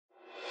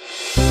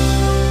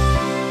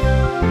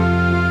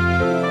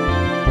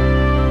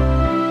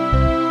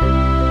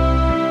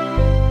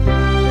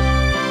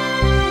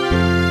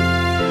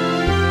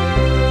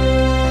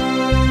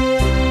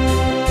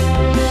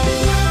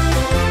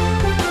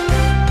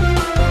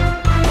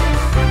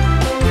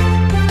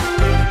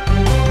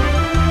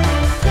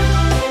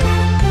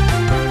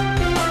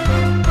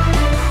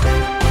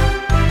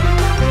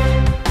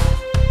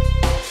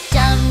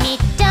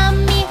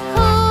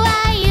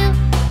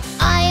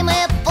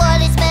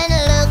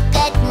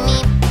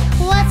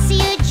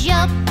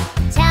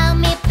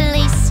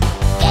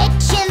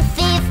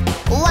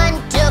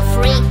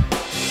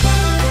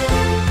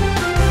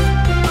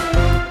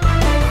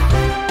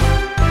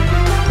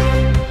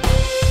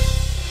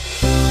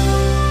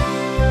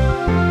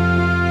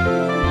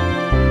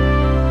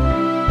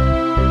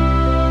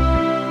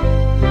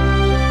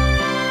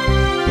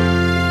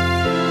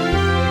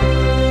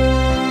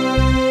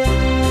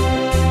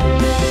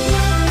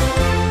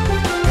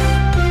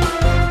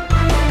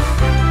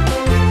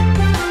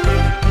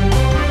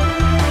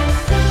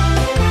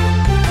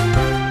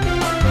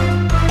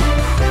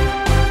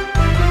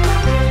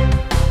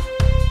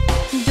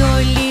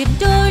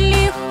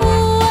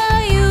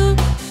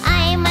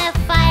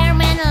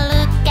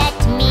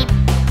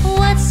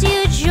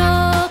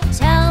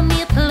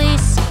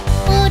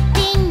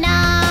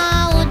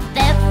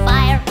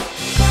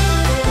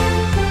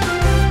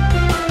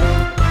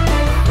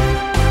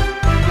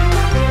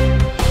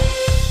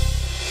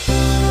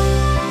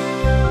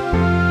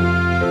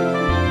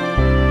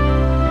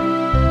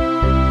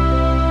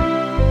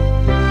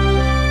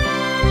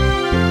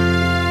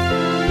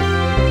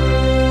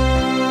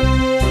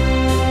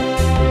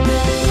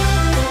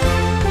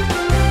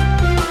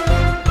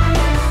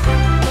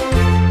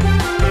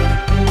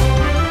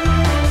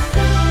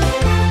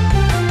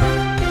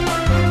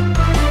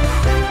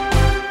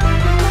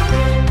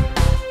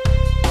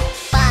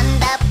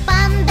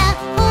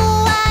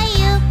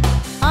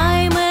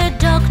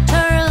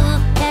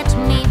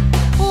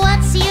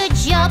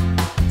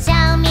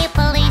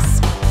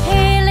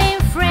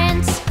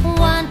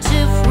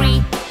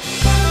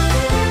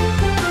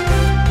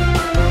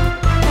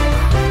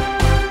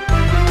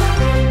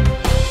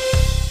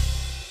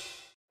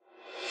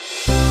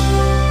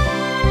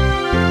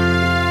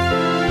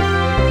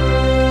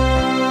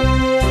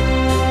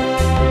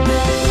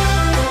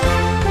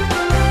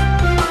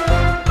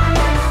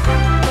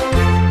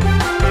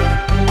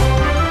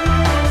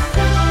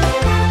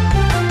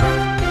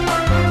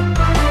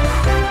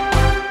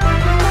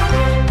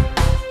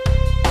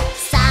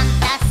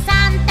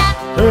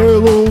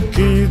Hello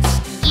kids,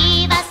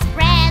 give us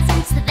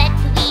presents that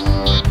we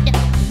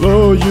need.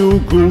 are you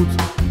good,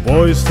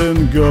 boys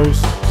and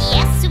girls?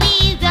 Yes,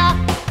 we go.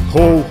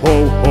 Ho,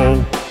 ho,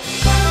 ho.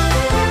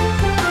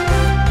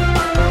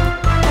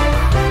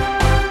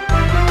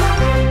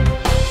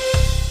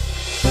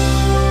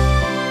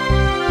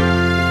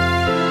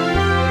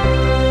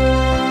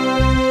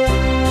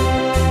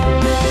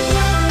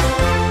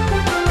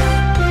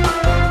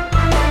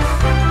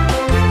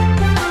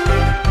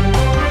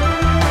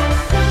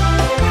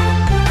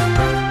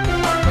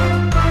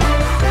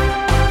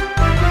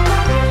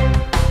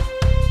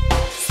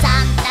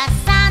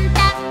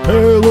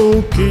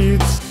 Hello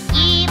kids,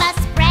 give us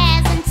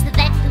presents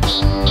that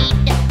we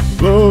need.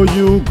 are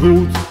you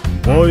good,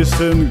 boys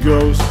and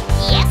girls?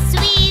 Yes,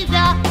 we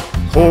go.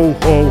 Ho,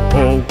 ho,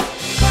 ho.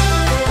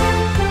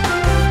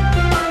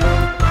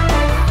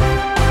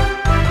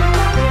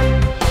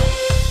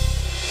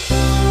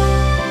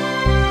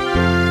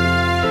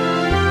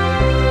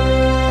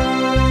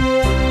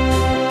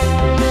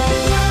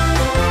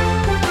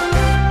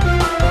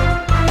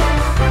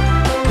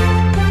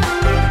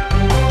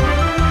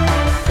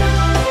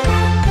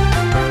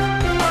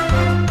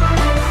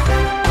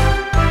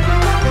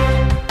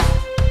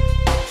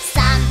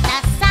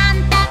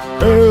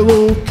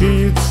 Hello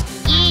kids,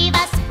 give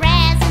us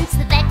presents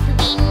that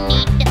we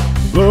need.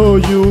 are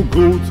you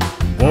good,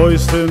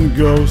 boys and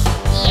girls?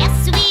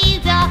 Yes, we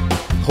go.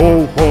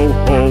 Ho, ho,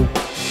 ho.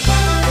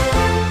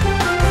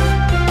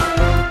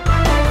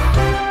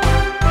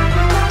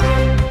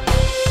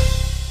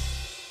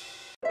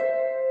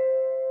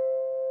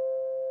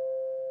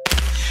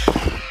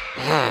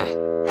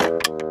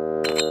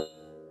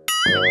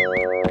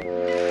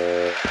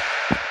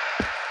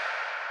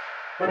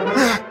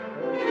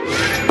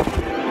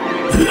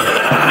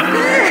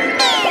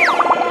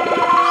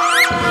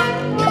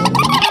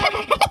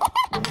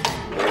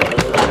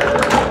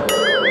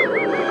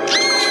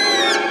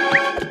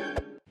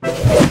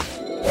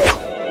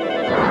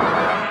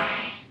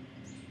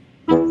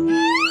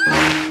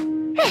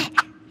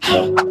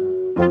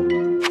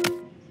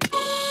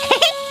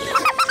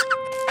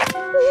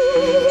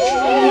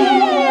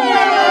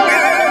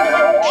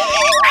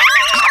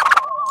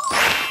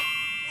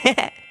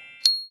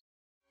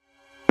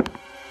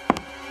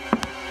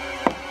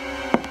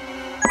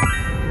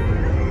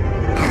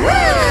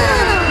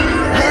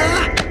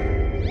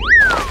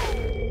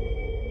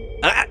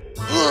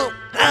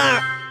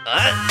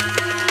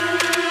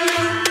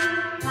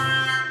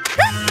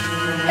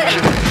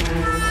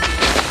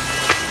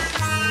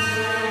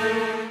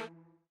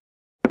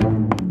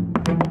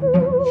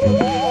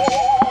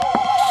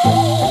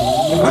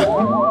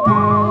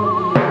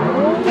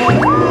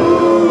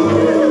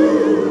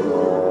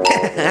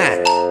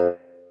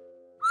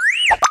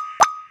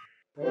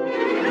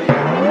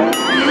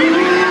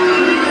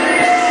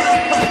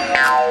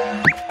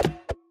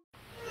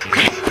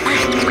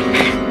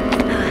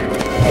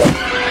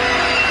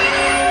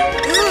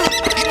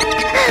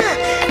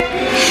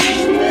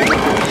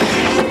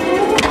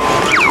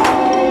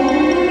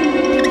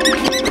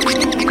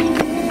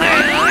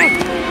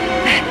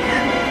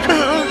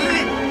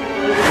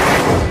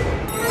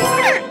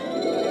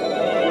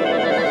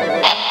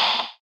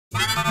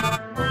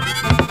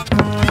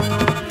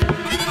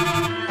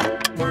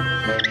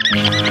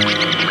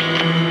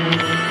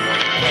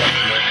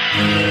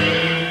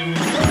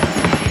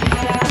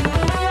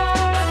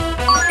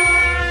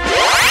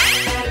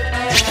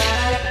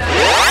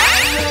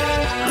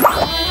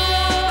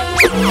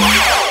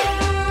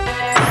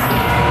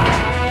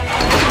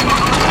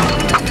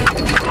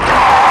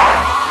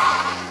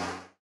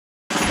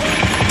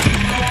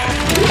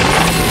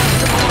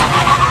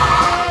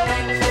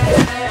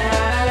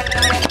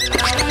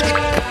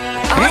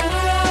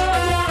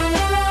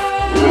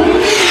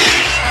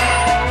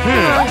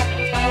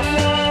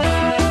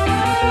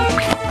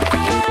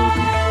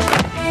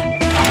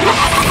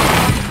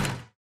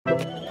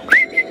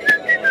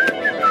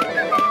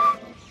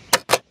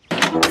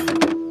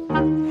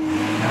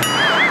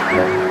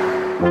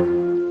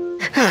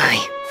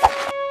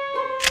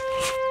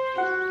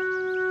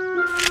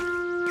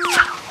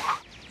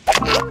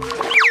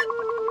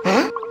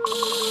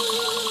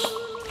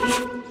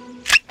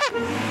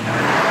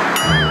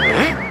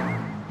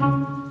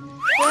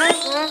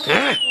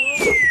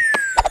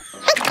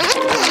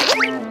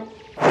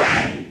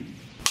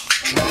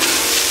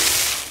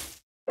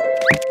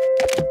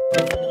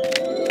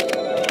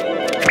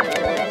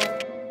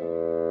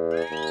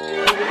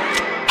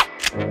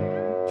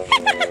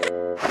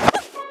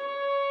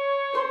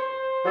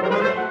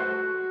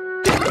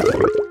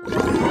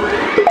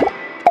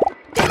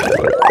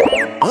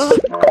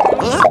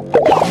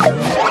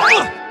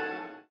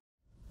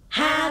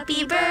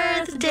 Happy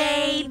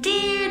birthday,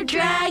 dear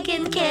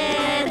Dragon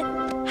Kid.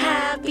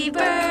 Happy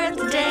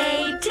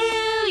birthday to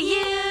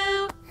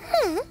you.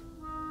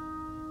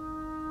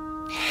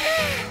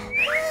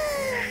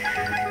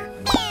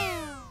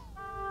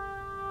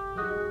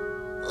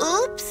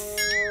 Oops.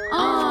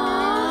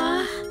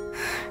 Aww.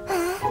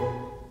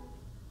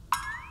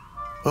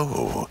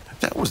 Oh,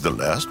 that was the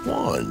last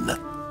one.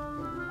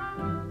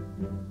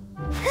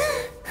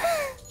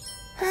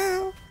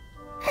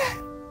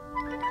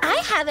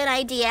 have an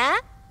idea.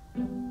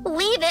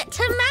 Leave it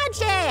to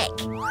magic.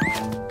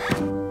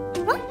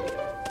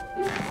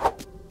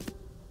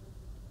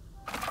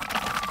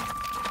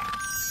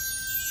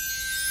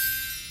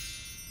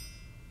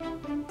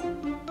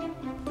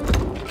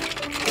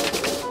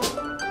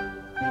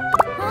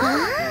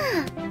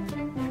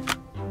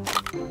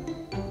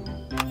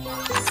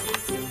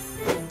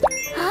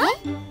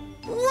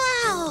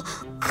 Wow,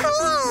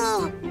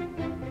 cool!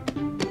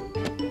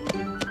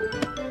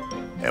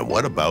 And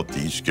what about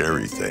these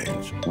scary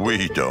things?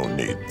 We don't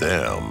need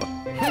them.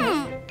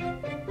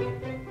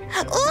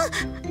 Oh,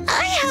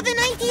 I have an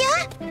idea!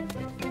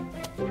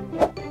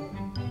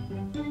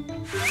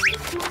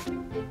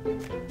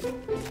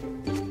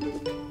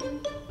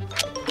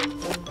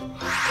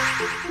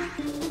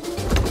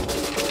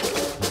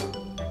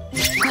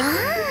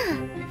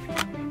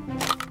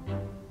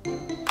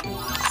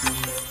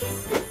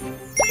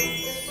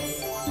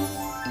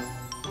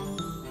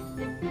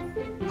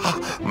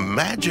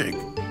 Magic!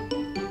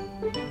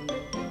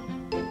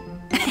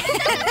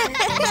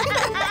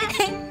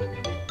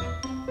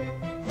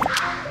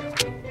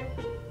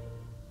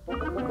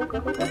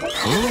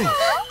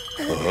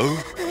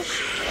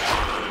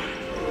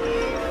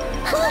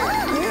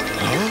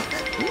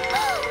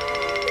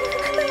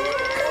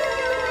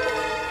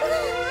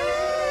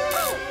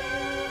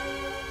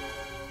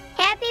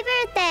 Happy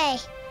birthday!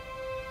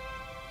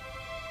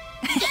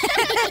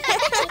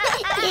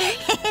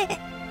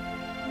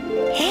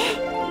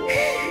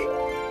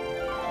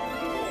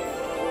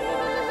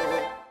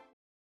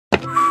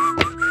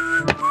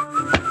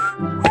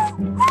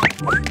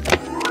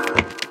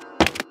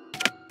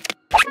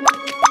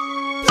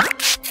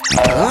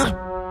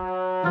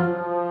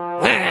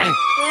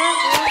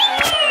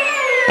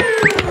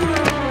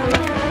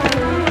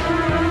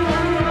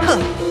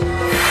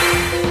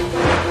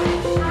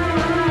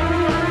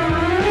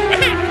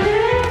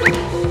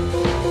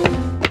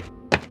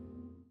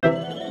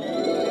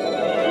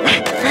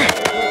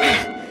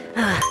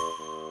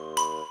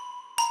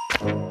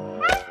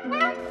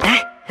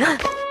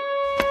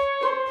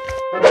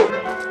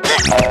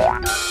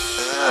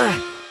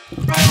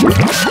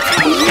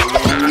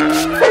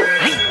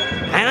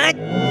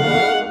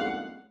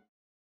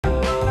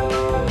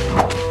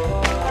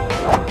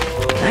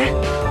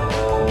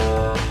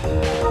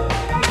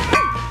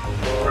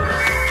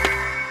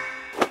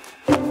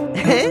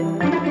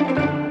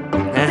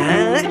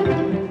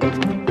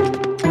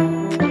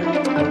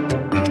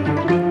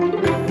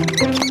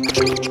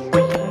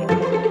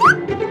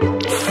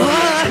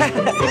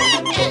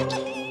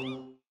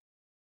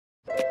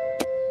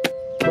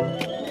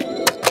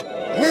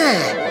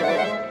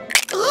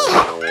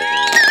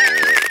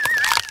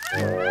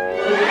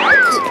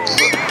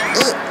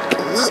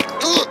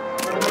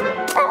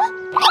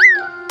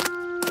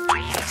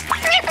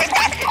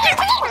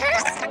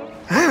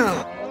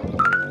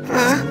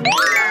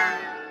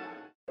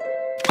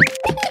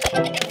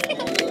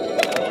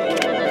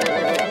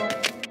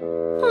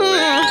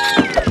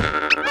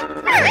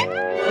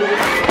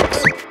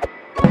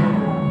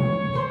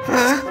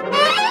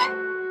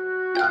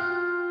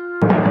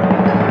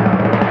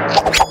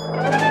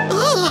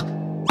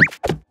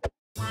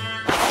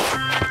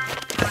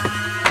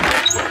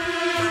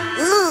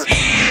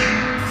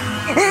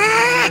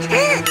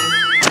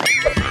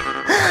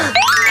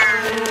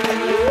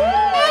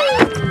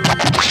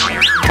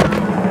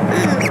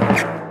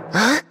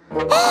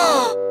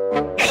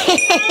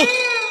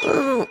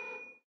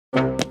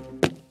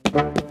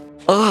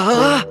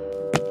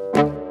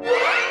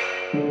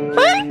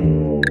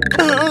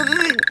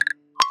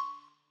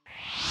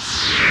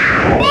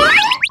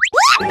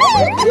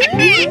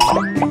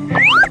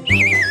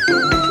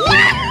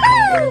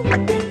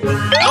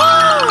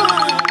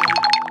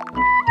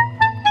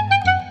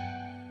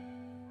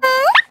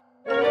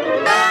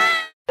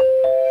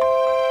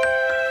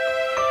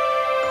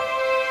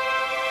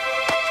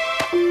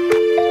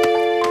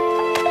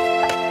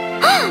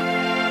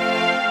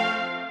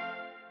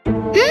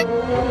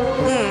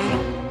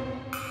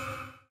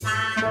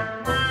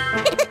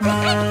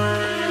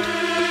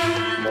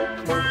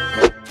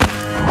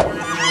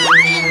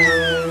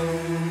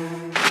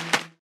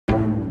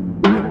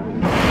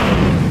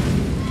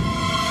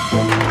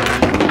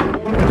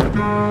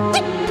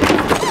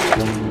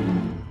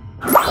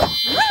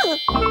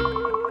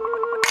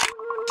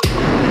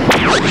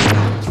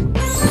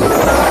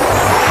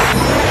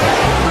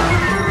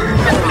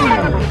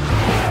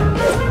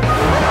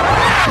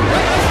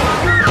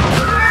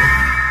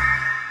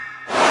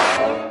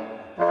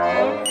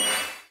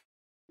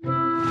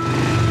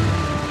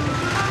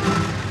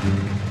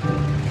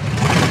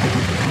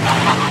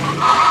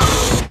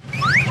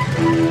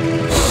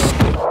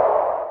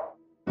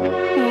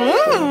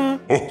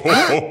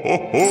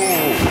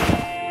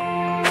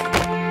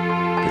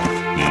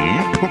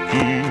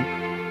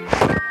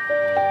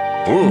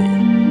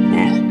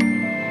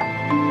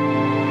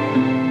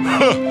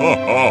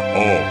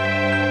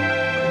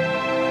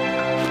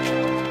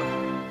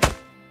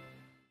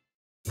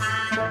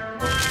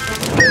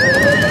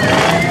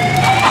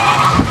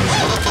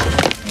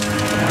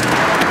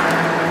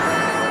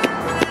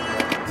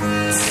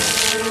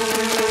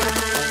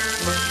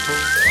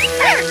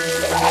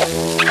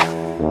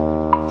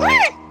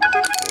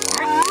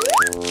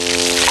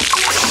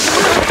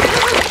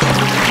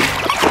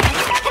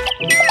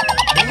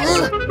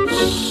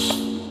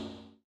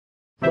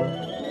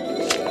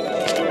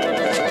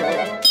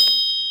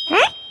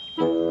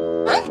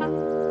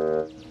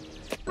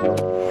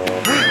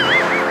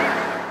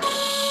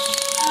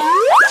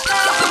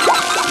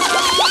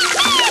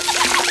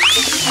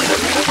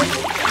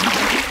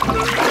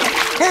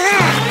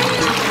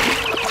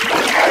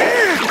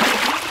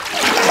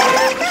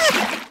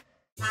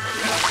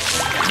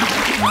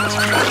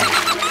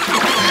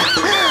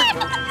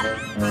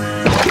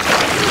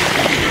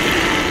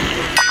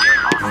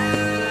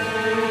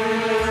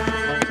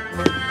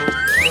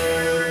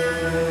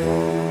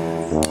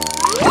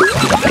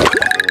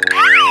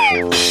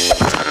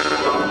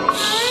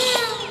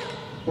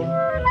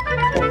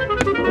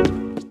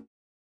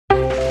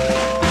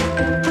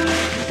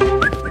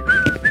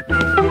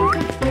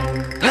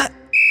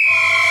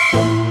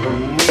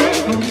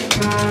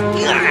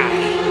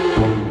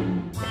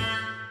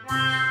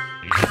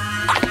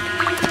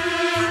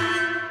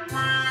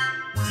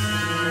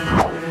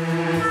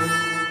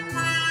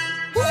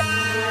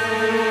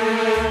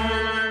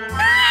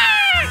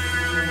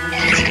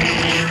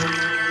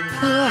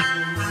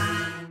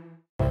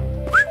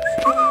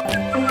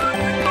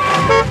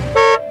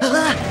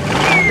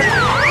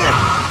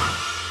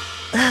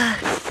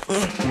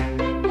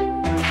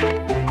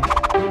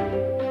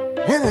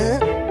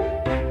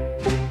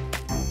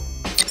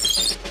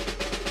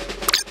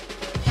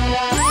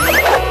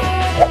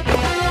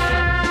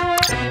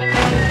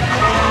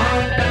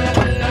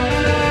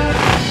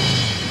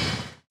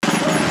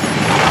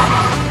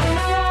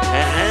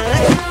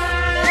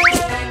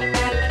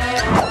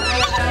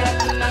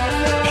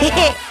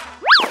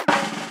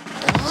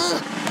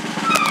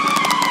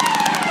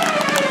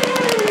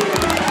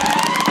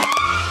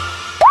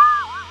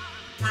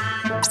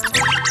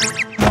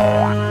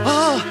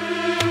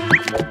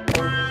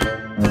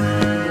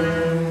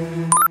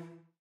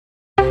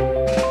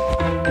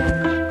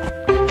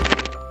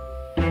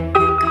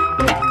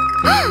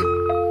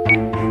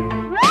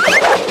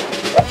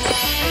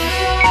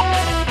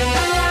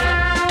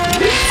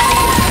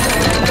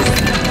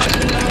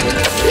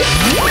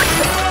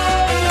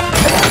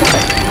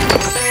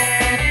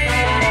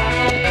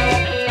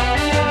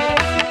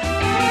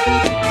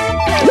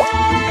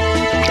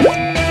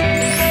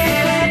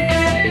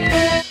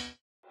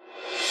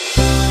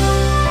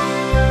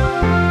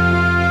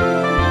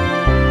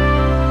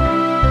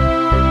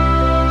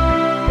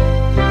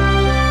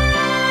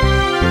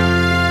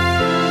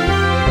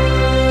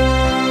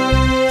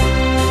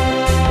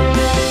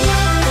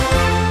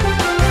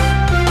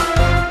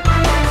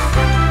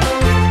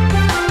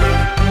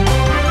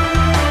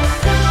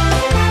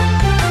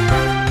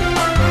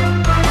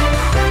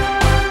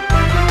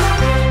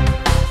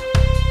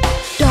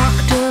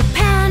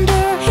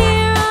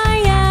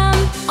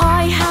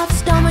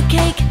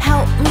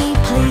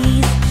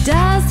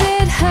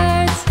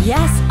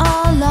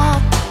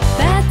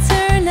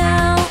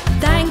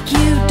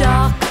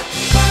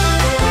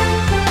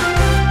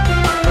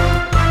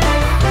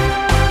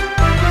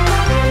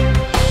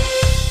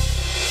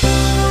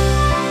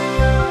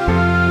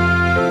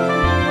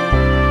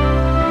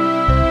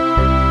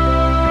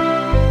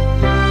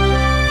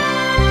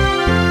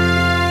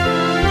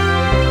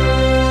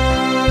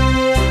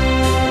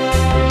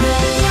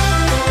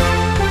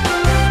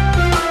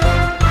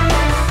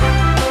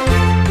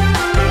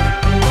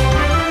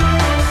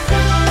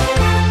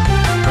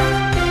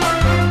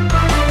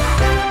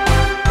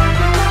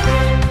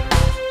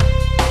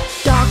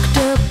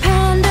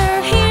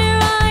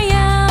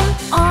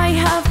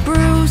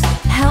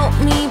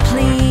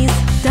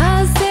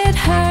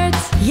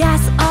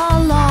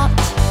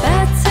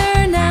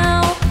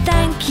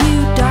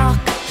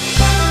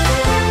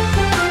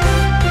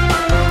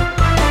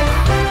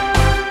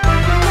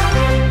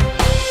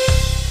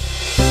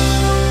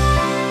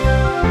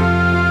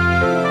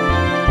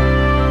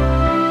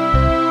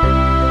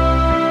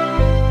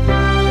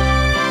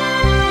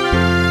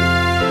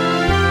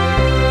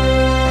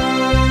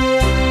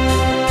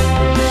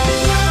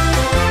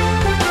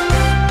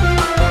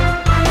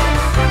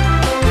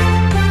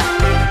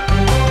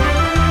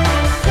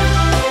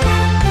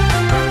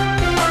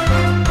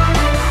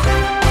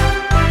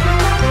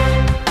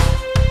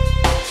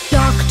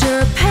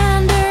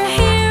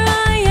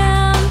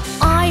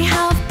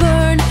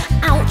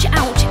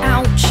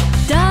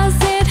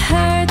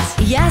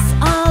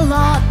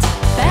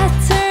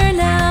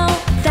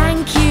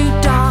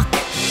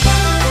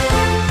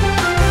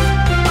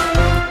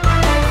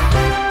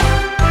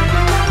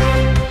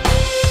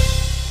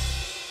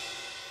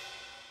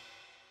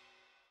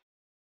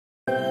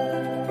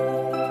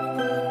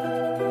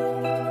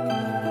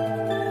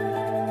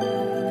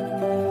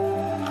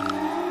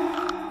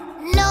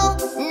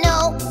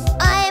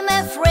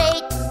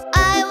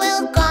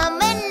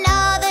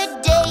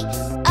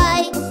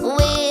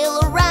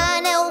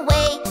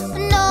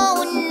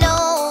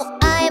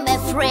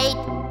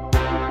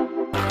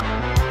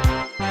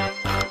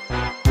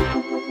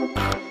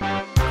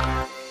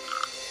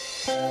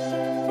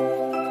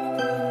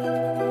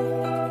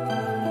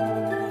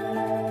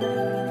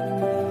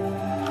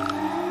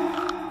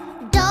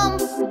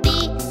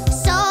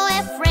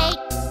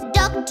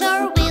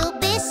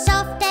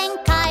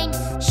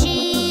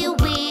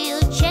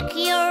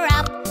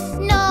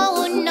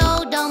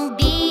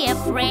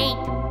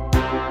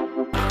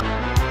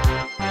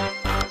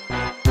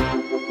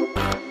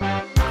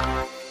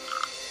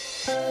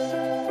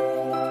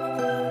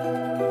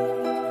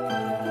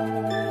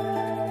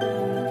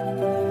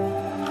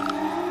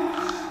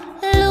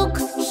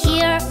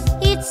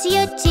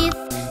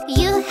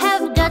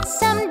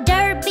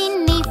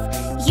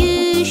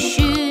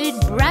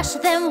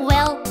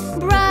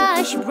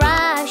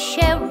 brush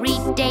every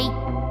day.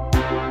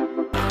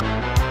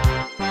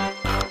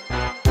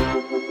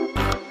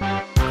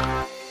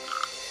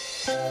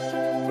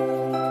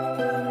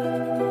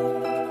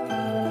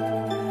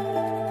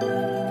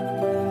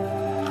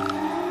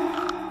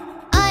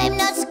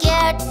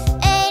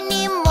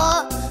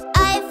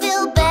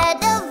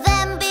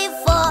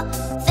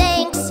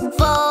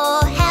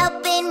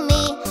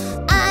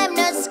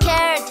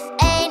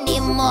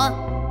 more.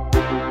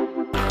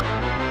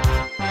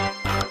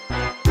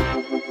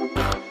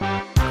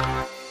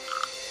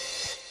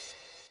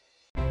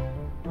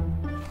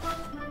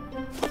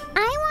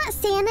 I want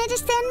Santa to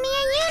send me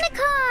a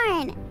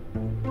unicorn.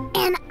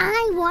 And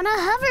I want a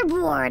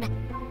hoverboard.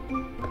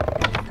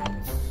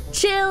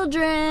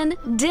 Children,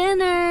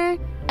 dinner.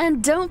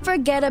 And don't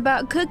forget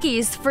about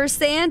cookies for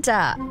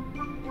Santa.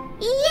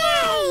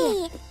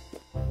 Yay!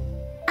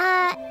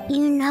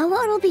 You know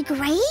what'll be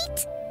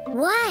great?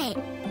 What?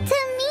 To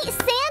meet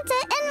Santa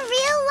in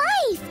real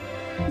life.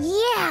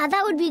 Yeah,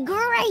 that would be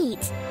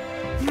great.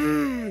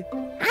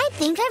 I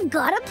think I've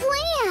got a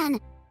plan.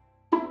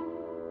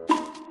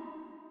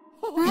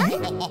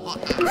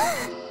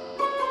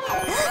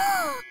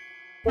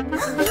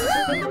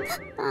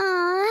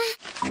 Aw,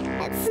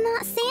 it's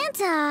not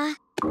Santa.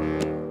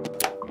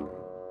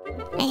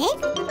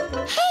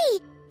 Hey,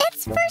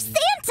 it's for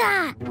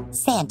Santa!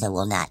 Santa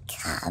will not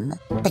come,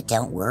 but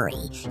don't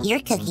worry. Your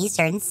cookies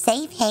are in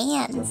safe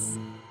hands.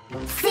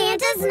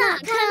 Santa's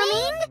not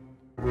coming?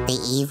 The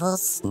evil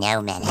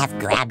snowmen have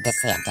grabbed the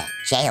Santa,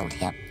 jailed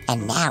him,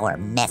 and now are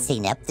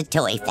messing up the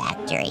toy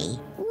factory.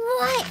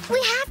 What?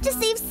 We have to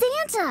save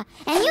Santa,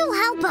 and you'll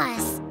help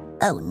us.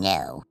 Oh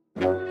no,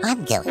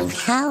 I'm going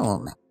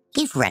home.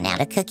 You've run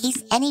out of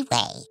cookies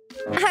anyway.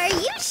 Are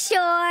you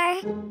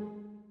sure?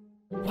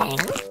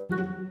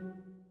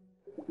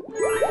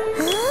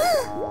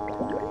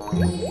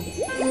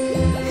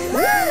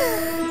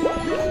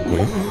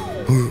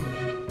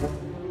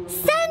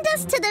 Send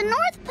us to the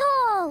North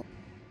Pole!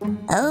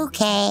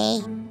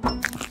 Okay.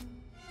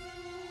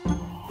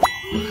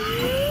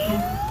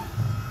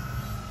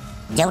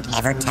 Don't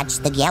ever touch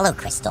the yellow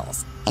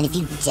crystals. And if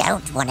you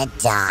don't want to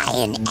die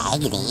in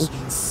agony,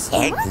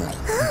 certainly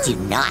do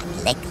not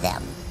lick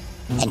them.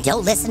 And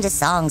don't listen to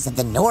songs of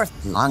the North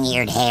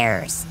long-eared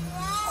hares.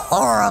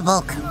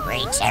 Horrible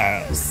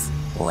creatures.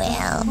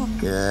 Well,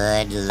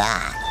 good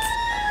luck.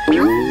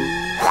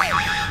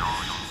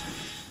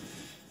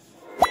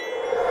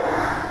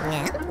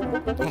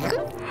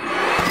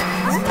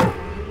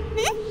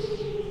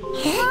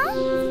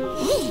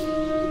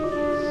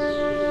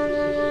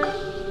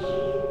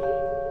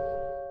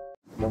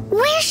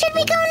 Where should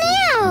we go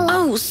now?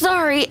 Oh,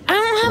 sorry, I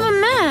don't have a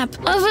map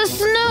of a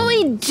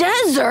snowy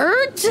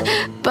desert,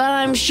 but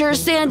I'm sure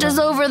Santa's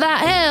over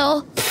that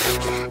hill.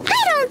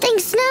 I don't think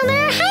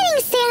snowmen are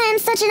hiding Santa in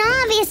such an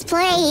obvious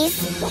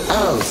place.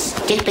 Oh,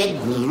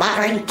 stupid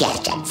modern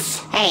gadgets.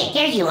 Hey,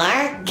 here you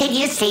are. Can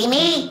you see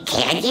me?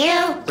 Can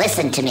you?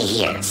 Listen to me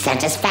here.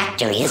 Santa's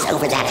factory is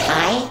over that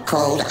high,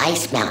 cold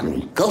ice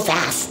mountain. Go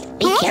fast.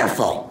 Be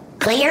careful.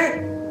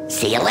 Clear?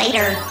 See you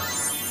later.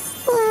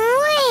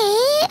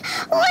 Wait,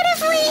 what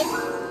if we...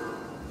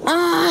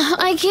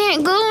 I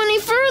can't go any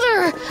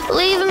further.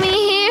 Leave me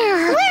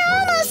here. We're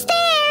almost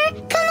there.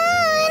 Come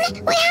on.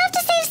 We have to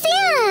save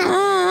Santa.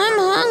 I'm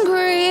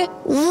hungry.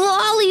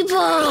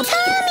 Lollipop.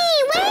 Tommy,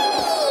 wait!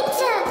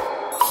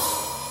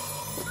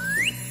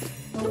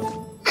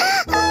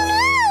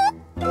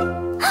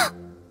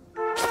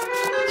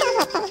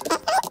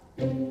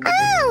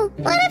 Oh,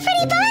 what a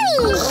pretty bunny!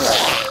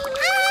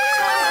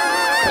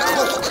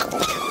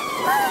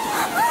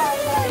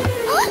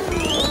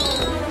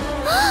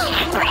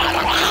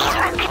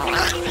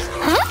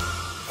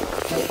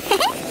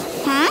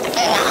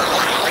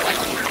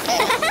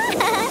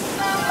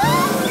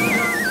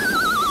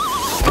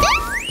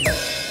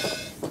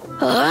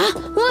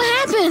 What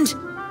happened?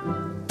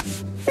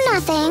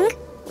 Nothing.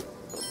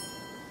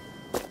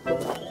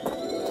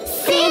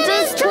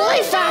 Santa's toy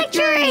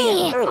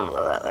factory!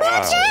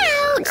 Watch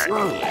out!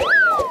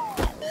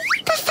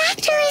 The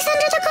factory's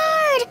under the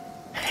guard.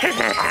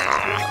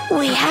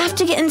 We have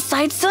to get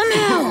inside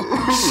somehow.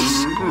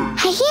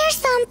 I hear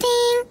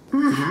something.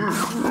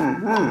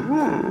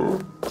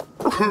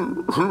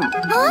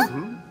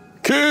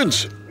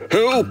 Kids,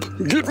 help!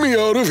 Get me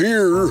out of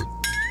here!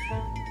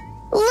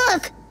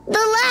 Look, the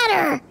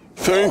ladder.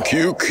 Thank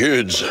you,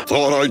 kids.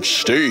 Thought I'd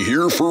stay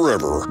here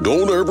forever.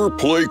 Don't ever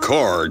play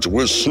cards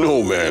with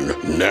snowmen.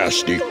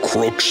 Nasty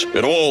crooks.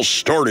 It all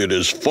started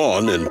as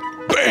fun and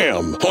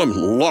bam! I'm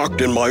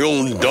locked in my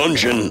own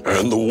dungeon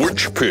and the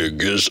witch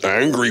pig is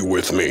angry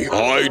with me.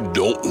 I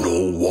don't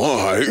know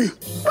why.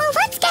 Well,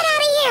 let's get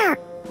out of here.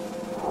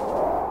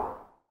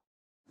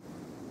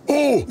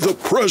 Oh, the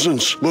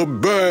presents! The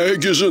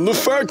bag is in the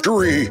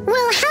factory!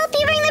 We'll help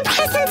you bring the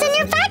presents in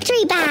your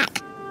factory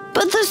back.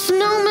 But the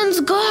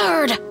snowman's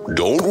guard.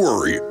 Don't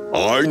worry,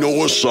 I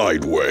know a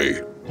side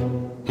way.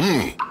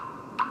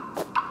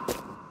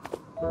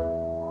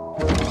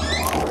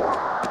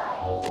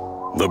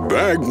 The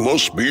bag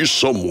must be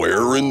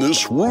somewhere in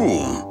this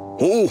room.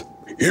 Oh,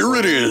 here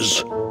it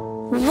is.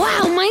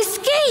 Wow, my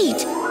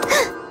skate!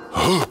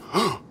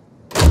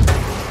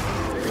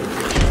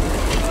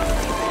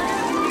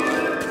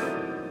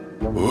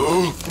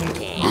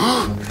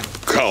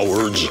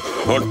 Cowards,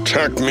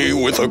 attack me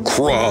with a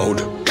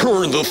crowd.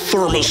 Turn the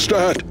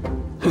thermostat.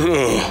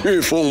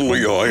 If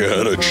only I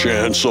had a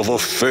chance of a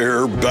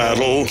fair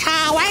battle.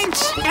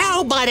 Cowards!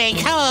 Nobody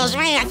calls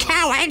me a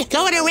coward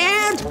going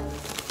around.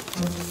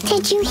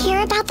 Did you hear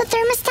about the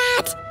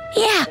thermostat?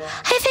 Yeah,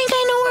 I think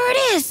I know where it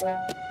is.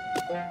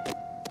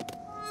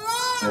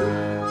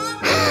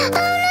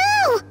 Oh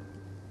no!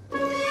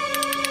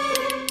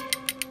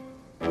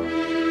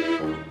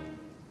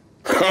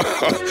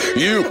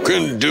 You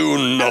can do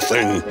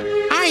nothing.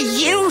 Are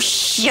you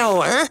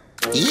sure?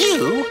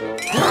 You?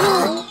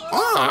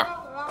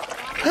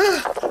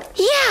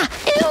 Yeah,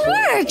 it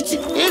worked.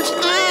 It's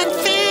not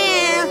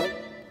fair.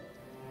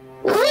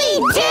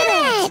 We did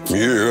it!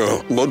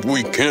 Yeah, but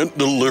we can't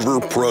deliver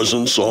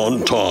presents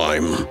on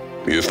time.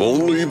 If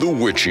only the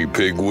witchy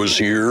pig was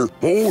here.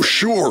 Oh,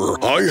 sure,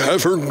 I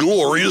have her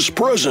glorious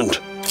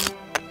present.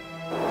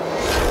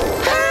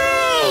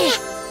 Hooray!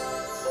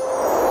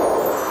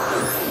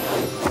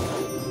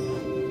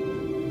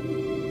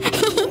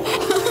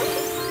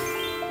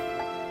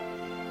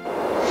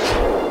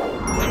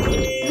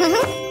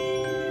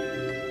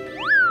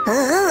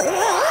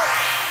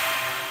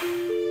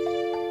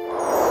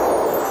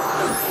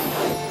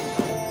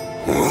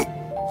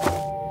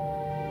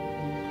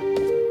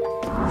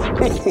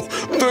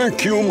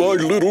 Thank you, my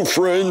little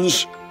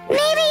friends.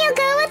 Maybe you'll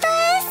go with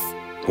us?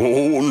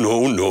 Oh,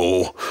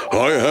 no.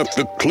 I have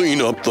to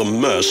clean up the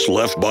mess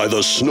left by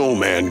the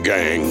snowman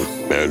gang.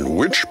 And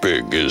Witch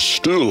Pig is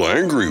still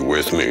angry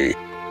with me.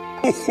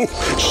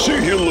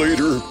 See you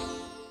later.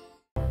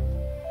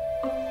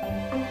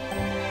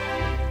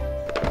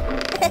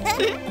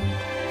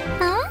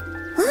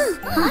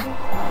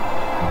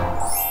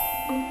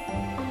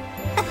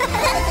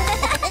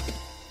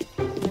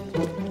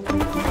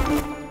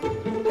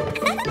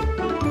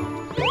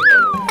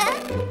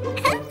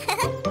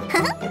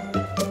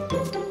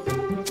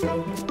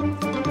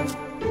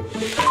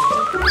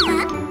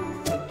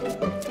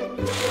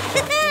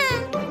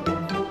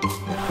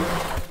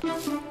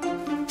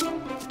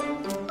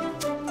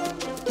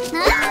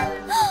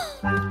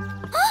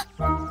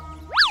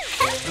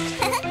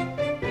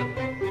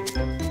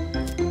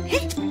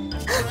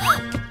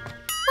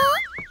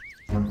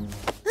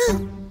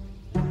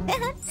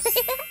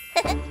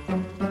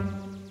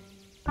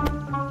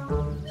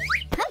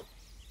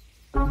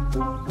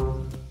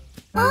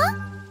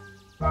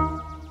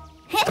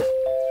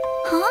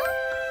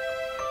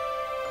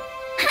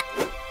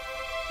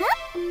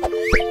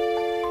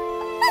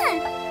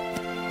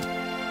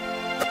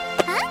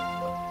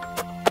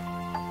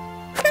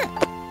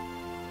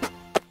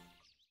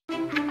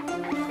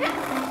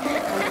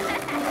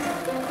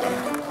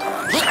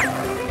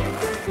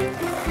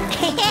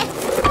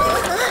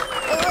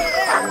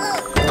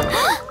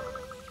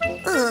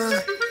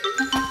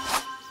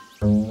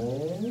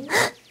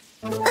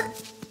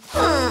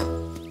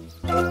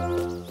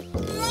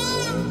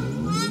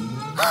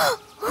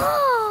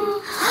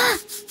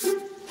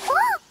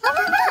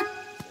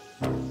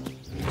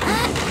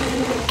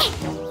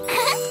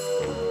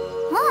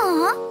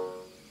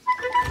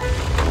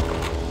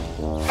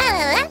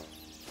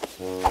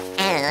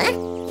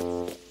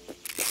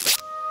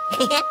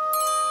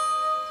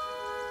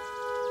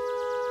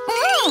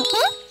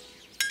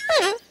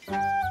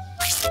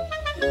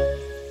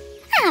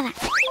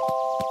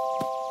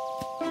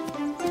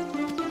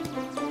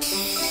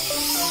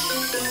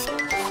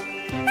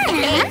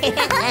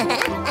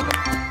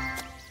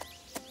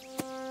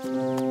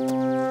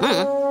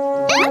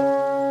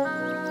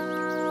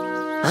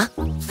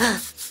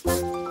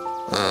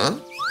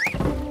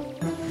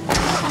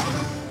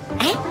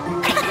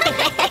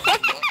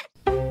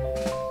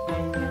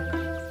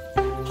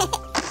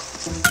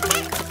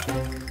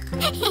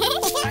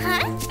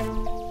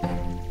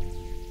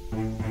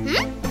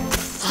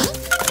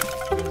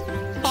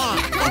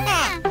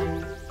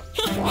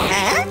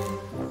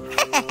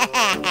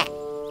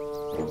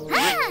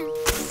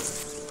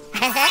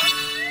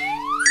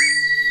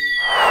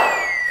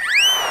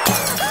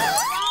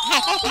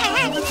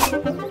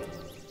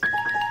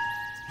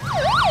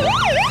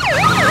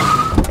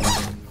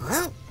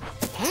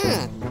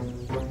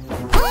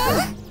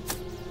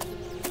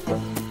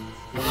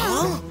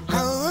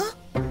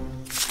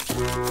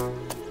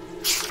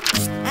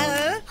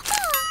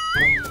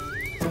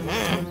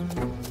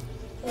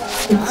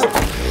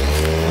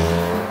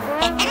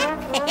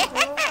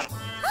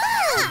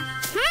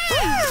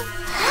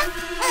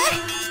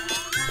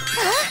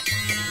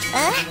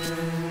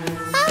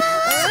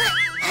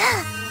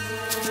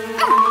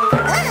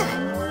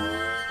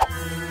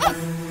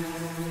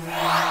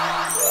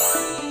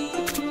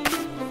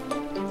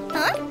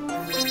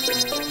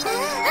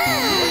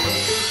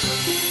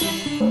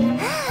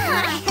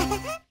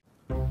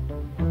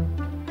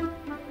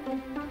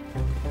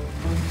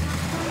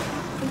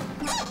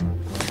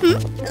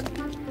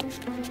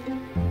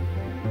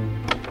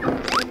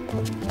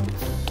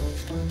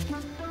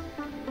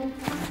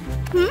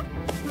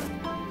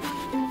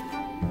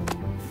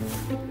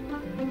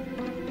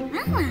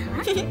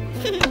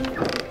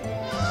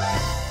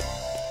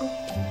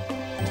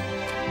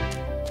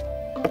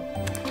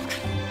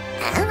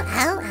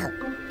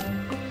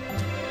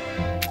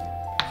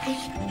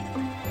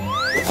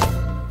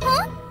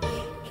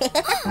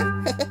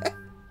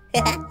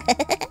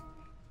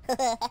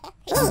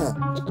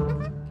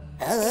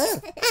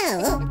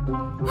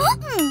 Oh.